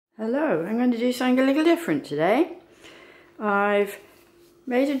Hello, I'm going to do something a little different today. I've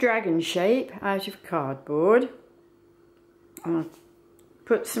made a dragon shape out of cardboard. I'll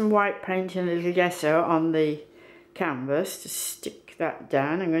put some white paint and a little gesso on the canvas to stick that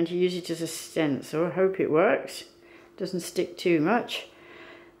down. I'm going to use it as a stencil. I hope it works. Doesn't stick too much.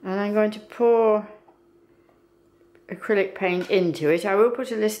 And I'm going to pour acrylic paint into it. I will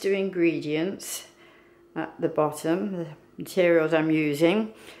put a list of ingredients at the bottom, the materials I'm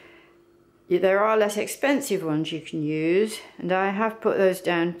using. There are less expensive ones you can use, and I have put those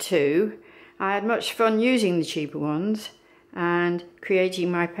down too. I had much fun using the cheaper ones and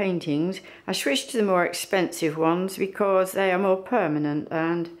creating my paintings. I switched to the more expensive ones because they are more permanent,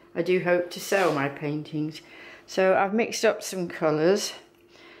 and I do hope to sell my paintings. So I've mixed up some colours.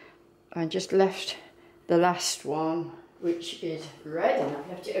 I just left the last one, which is red, and I've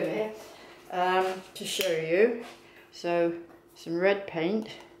left it over here to show you. So some red paint.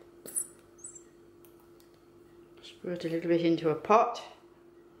 Put a little bit into a pot,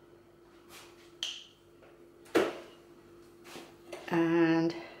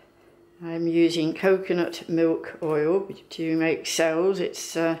 and I'm using coconut milk oil to make cells. It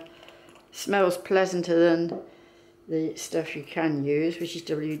smells pleasanter than the stuff you can use, which is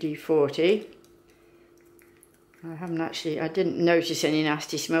WD-40. I didn't notice any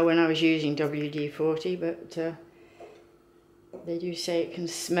nasty smell when I was using WD-40, but they do say it can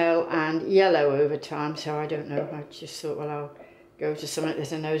smell and yellow over time, so I don't know. I just thought, well, I'll go to something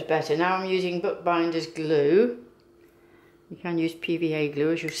that I know is better. Now I'm using bookbinder's glue. You can use PVA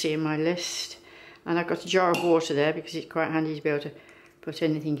glue, as you'll see in my list. And I've got a jar of water there because it's quite handy to be able to put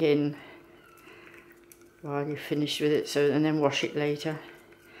anything in while you're finished with it, and then wash it later.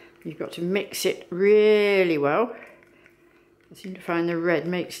 You've got to mix it really well. I seem to find the red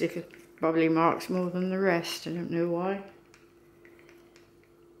makes little bubbly marks more than the rest. I don't know why.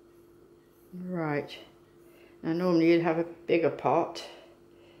 Right, now normally you'd have a bigger pot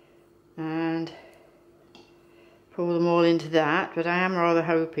and pour them all into that, but I am rather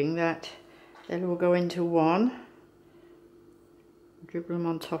hoping that they'll all go into one. Dribble them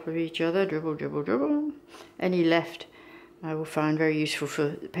on top of each other, dribble, dribble, dribble. Any left I will find very useful for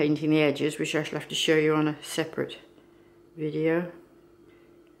painting the edges, which I shall have to show you on a separate video.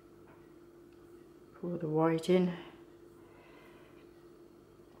 Pour the white in.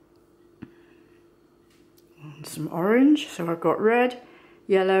 And some orange, so I've got red,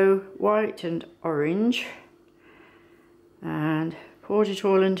 yellow, white and orange, and poured it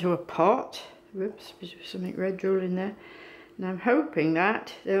all into a pot. Whoops, there's something red drilled in there, and I'm hoping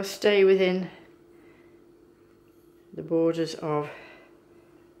that they'll stay within the borders of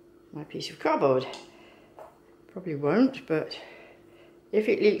my piece of cardboard. Probably won't, but if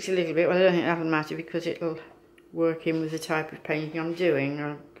it leaks a little bit, well, I don't think that'll matter because it'll work in with the type of painting I'm doing.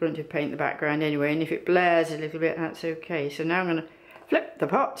 I'm going to paint the background anyway, and if it blares a little bit, that's okay. So now I'm going to flip the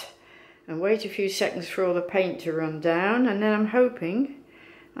pot and wait a few seconds for all the paint to run down, and then I'm hoping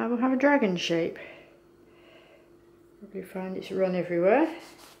I will have a dragon shape. Probably find it's run everywhere.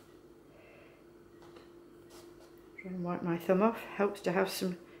 Try and wipe my thumb off. Helps to have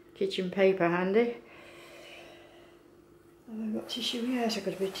some kitchen paper handy. Oh, I've got tissue. Yes, I've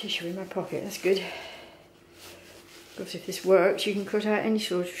got a bit of tissue in my pocket. That's good. Because if this works, you can cut out any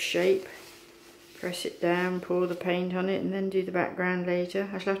sort of shape, press it down, pour the paint on it, and then do the background later.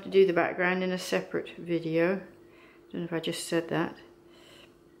 I shall have to do the background in a separate video. Don't know if I just said that.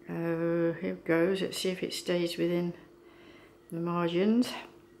 Here it goes. Let's see if it stays within the margins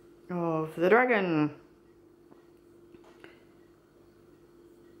of the dragon.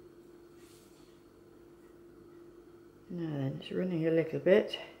 Now then, it's running a little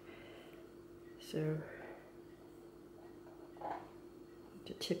bit, so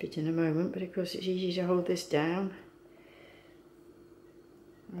to tip it in a moment, but of course it's easy to hold this down.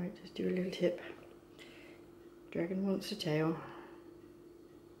 Right, just do a little tip. Dragon wants a tail.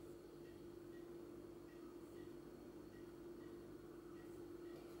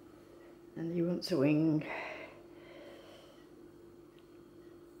 And he wants a wing.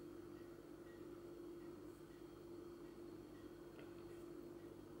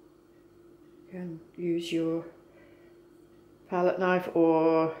 You can use your palette knife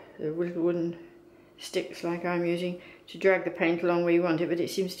or the little wooden sticks like I'm using to drag the paint along where you want it, but it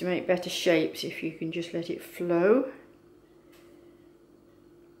seems to make better shapes if you can just let it flow.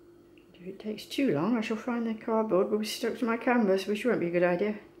 If it takes too long, I shall find the cardboard will be stuck to my canvas, which won't be a good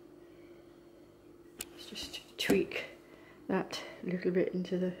idea. Let's just tweak that little bit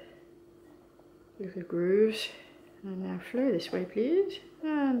into the little grooves, and now flow this way please,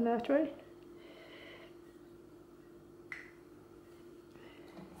 and that way.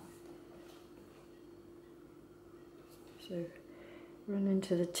 So run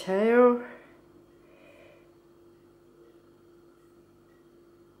into the tail.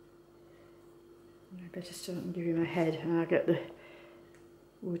 I better start and give him a head, and I'll get the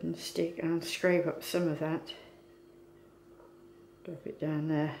wooden stick and scrape up some of that. Drop it down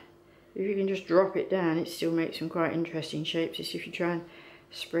there. If you can just drop it down, it still makes some quite interesting shapes. It's if you try and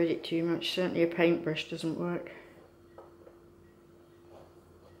spread it too much, certainly a paintbrush doesn't work.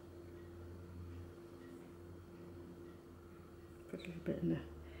 Put a little bit in the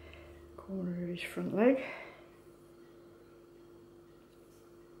corner of his front leg.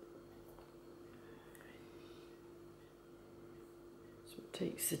 So it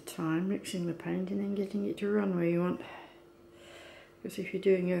takes the time mixing the paint and then getting it to run where you want. Because if you're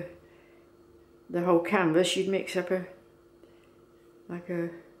doing the whole canvas, you'd mix up like a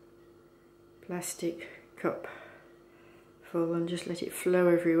plastic cup full and just let it flow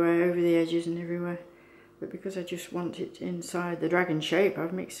everywhere, over the edges and everywhere. But because I just want it inside the dragon shape,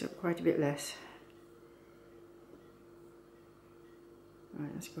 I've mixed up quite a bit less. Right,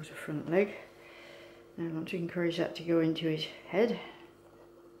 let's go to front leg. Now I want to encourage that to go into his head.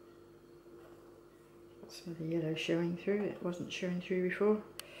 Got some of the yellow showing through, it wasn't showing through before.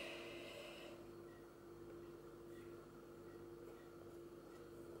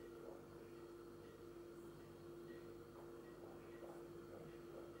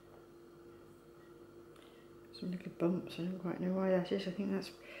 Some little bumps, I don't quite know why that is. I think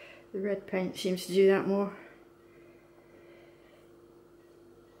that's the red paint seems to do that more.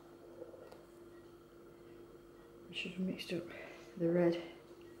 I should have mixed up the red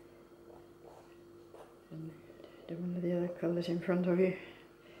and one of the other colours in front of you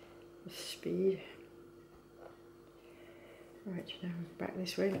with speed. Right, now back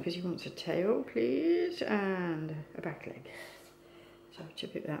this way because he wants a tail, please, and a back leg. So I'll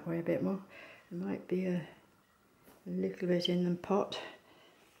tip it that way a bit more. There might be a little bit in the pot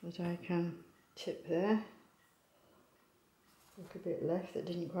that I can tip there. Look, a bit left that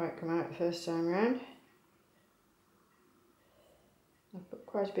didn't quite come out the first time round. I've put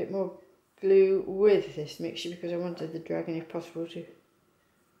quite a bit more glue with this mixture because I wanted the dragon, if possible, to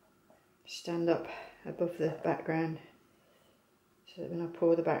stand up above the background so that when I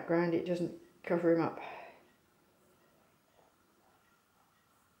pour the background it doesn't cover him up.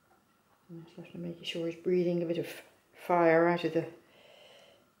 I'm just have to make sure he's breathing a bit of fire out of the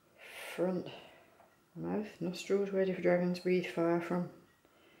front mouth, nostrils. Where do dragons breathe fire from?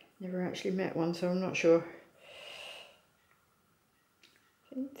 Never actually met one, so I'm not sure.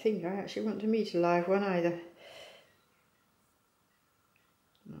 I don't think I actually want to meet a live one either.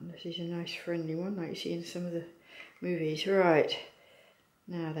 Unless he's a nice friendly one like you see in some of the movies. Right,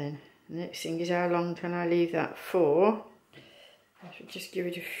 now then, the next thing is how long can I leave that for? I should just give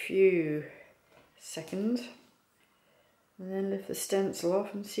it a few seconds and then lift the stencil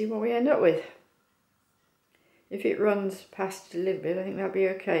off and see what we end up with. If it runs past a little bit, I think that'll be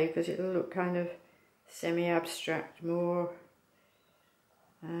okay because it'll look kind of semi-abstract more.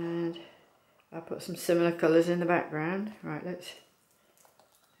 And I'll put some similar colours in the background. Right, let's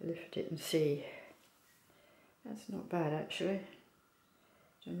lift it and see. That's not bad actually.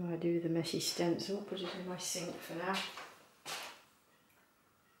 Don't know what I do with the messy stencil. Put it in my sink for now.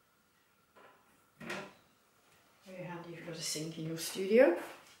 Very handy if you've got a sink in your studio.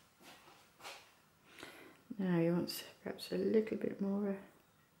 Now you want perhaps a little bit more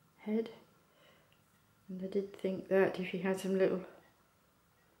head. And I did think that if he had some little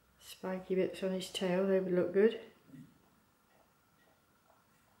spiky bits on his tail, they would look good.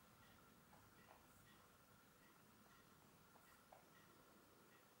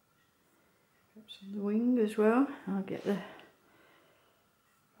 Perhaps on the wing as well. I'll get the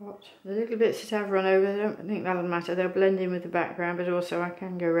pot. The little bits that I've run over, I don't think that'll matter. They'll blend in with the background, but also I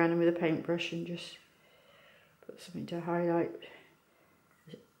can go around them with a paintbrush and just put something to highlight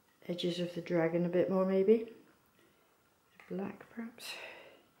the edges of the dragon a bit more, maybe. Black perhaps.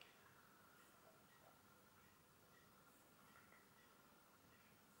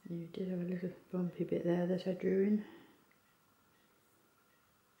 You did have a little bumpy bit there that I drew in.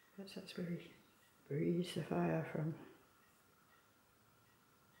 Perhaps that's where he breathes the fire from.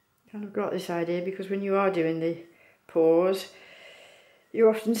 Kind of got this idea because when you are doing the paws, you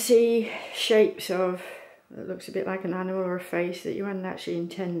often see shapes of that looks a bit like an animal or a face that you hadn't actually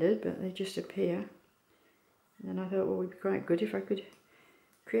intended, but they just appear. And then I thought, well, it would be quite good if I could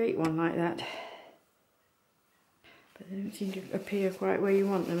create one like that. But they don't seem to appear quite where you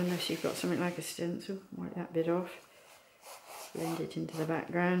want them unless you've got something like a stencil. Wipe that bit off, blend it into the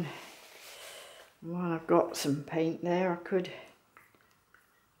background. And while I've got some paint there, I could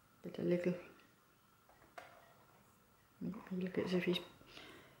get a little He looks as if he's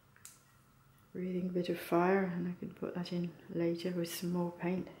breathing a bit of fire, and I can put that in later with some more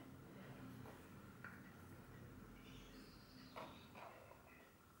paint.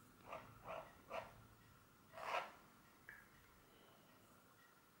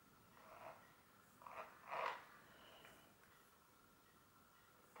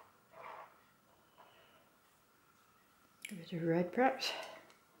 A bit of red perhaps.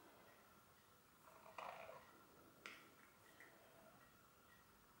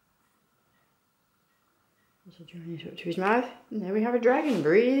 So join it up to his mouth, and there we have a dragon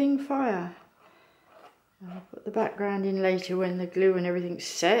breathing fire. I'll put the background in later when the glue and everything's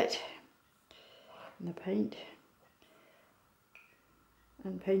set, and the paint,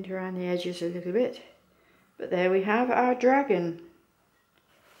 and paint around the edges a little bit. But there we have our dragon.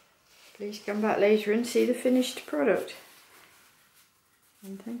 Please come back later and see the finished product.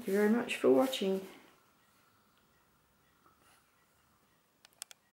 And thank you very much for watching.